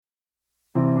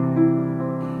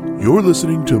You're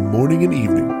listening to Morning and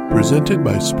Evening, presented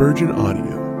by Spurgeon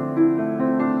Audio.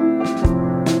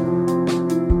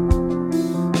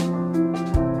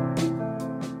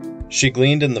 She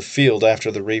gleaned in the field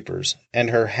after the reapers, and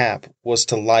her hap was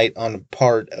to light on a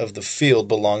part of the field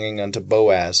belonging unto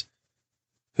Boaz,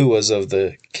 who was of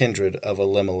the kindred of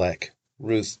Elimelech.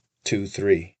 Ruth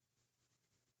 2:3.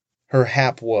 Her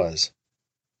hap was.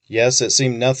 Yes, it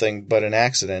seemed nothing but an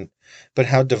accident, but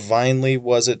how divinely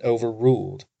was it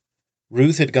overruled.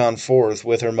 Ruth had gone forth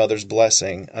with her mother's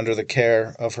blessing, under the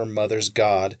care of her mother's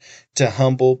God, to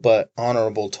humble but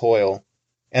honorable toil,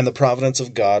 and the providence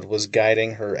of God was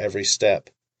guiding her every step.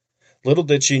 Little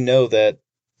did she know that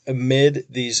amid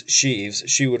these sheaves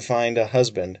she would find a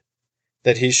husband,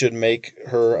 that he should make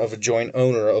her of a joint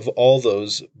owner of all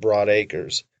those broad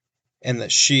acres, and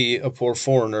that she, a poor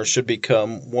foreigner, should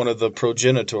become one of the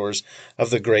progenitors of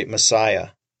the great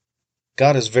Messiah.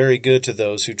 God is very good to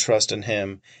those who trust in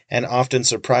Him, and often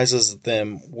surprises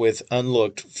them with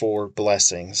unlooked-for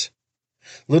blessings.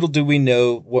 Little do we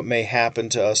know what may happen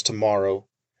to us tomorrow,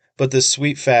 but this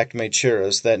sweet fact may cheer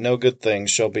us that no good thing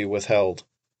shall be withheld.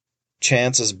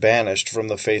 Chance is banished from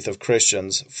the faith of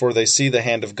Christians, for they see the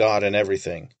hand of God in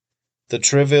everything. The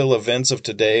trivial events of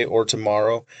today or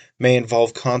tomorrow may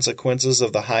involve consequences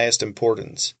of the highest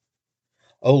importance.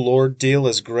 O Lord, deal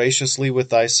as graciously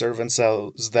with thy servants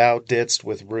as thou didst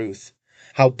with Ruth.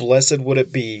 How blessed would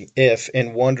it be if,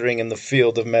 in wandering in the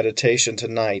field of meditation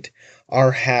tonight,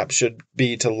 our hap should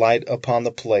be to light upon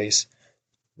the place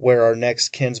where our next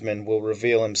kinsman will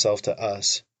reveal himself to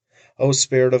us. O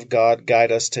Spirit of God,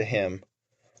 guide us to him.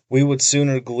 We would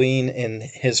sooner glean in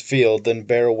his field than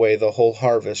bear away the whole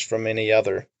harvest from any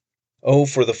other. Oh,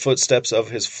 for the footsteps of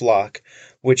his flock,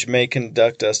 which may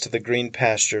conduct us to the green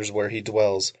pastures where he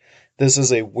dwells. This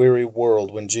is a weary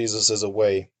world when Jesus is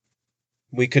away.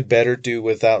 We could better do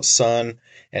without sun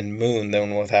and moon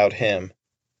than without him.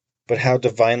 But how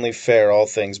divinely fair all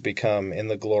things become in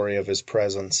the glory of his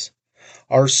presence.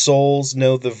 Our souls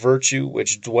know the virtue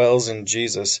which dwells in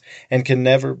Jesus, and can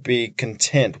never be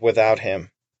content without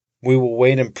him. We will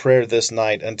wait in prayer this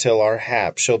night until our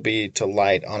hap shall be to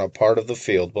light on a part of the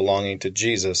field belonging to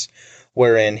Jesus,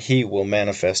 wherein he will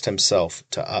manifest himself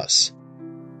to us.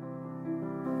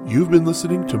 You've been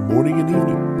listening to Morning and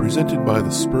Evening, presented by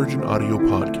the Spurgeon Audio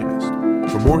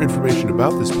Podcast. For more information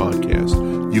about this podcast,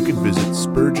 you can visit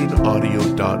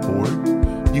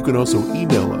spurgeonaudio.org. You can also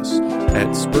email us at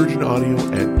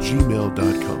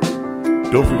spurgeonaudio@gmail.com.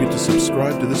 Don't forget to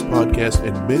subscribe to this podcast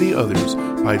and many others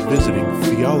by visiting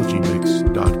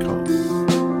theologymix.com.